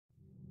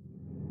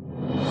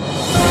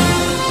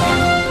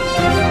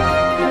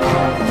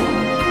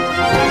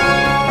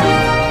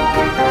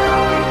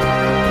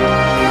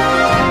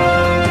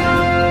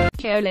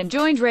Hyolyn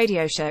joined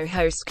radio show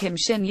host Kim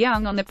Shin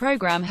Young on the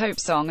program Hope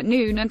Song at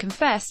noon and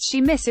confessed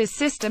she misses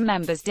SISTAR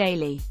members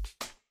daily.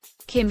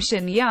 Kim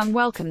Shin Young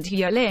welcomed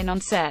Hyolyn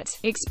on set,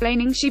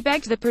 explaining she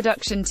begged the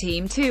production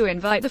team to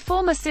invite the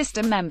former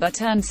SISTAR member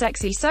turned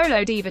sexy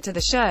solo diva to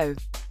the show.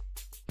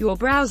 "Your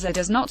browser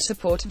does not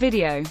support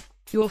video.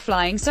 You're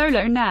flying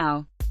solo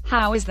now.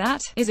 How is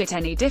that? Is it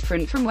any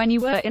different from when you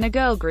were in a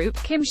girl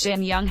group?" Kim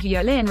Shin Young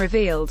Hyolyn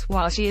revealed.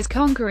 While she is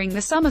conquering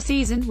the summer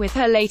season with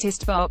her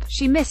latest bop,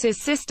 she misses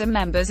SISTAR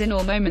members in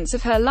all moments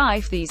of her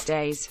life these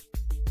days.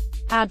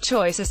 Ad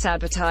choices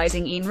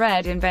advertising in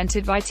red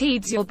invented by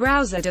Teeds. "Your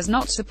browser does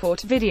not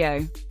support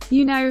video.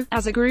 You know,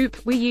 as a group,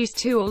 we used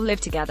to all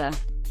live together.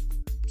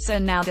 So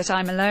now that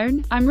I'm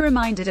alone, I'm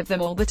reminded of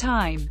them all the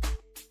time.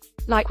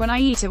 Like when I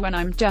eat or when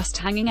I'm just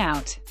hanging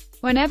out.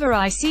 Whenever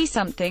I see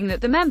something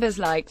that the members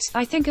liked,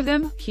 I think of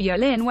them."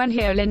 Hyolyn. When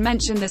Hyolyn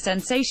mentioned the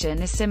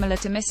sensation is similar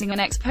to missing an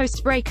ex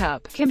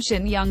post-breakup, Kim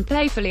Shin Young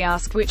playfully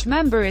asked which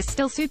member is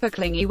still super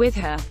clingy with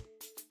her.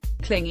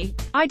 "Clingy?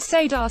 I'd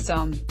say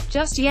Dasom.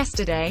 Just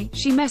yesterday,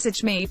 she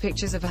messaged me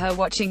pictures of her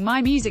watching my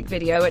music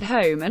video at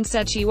home and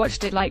said she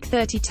watched it like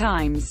 30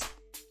 times.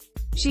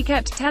 She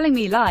kept telling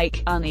me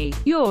like, 'Unnie,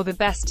 you're the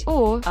best,'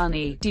 or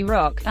 'Unnie, do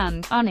rock,'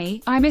 and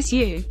 'Unnie, I miss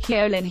you.'"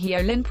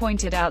 Hyolyn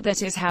pointed out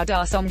that is how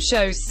Dasom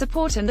shows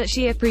support and that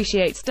she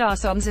appreciates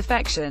Dasom's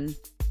affection.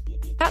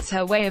 "That's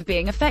her way of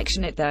being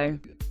affectionate though.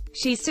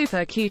 She's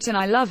super cute and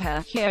I love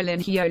her."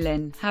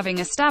 Hyolyn, having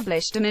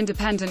established an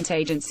independent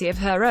agency of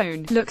her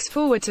own, looks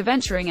forward to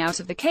venturing out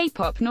of the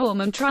K-pop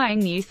norm and trying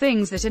new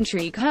things that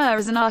intrigue her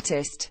as an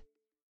artist.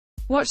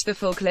 Watch the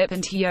full clip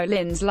and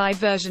Hyolyn's live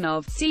version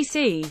of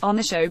CC on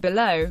the show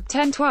below.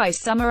 10 twice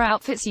summer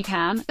outfits you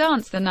can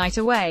dance the night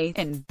away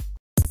in.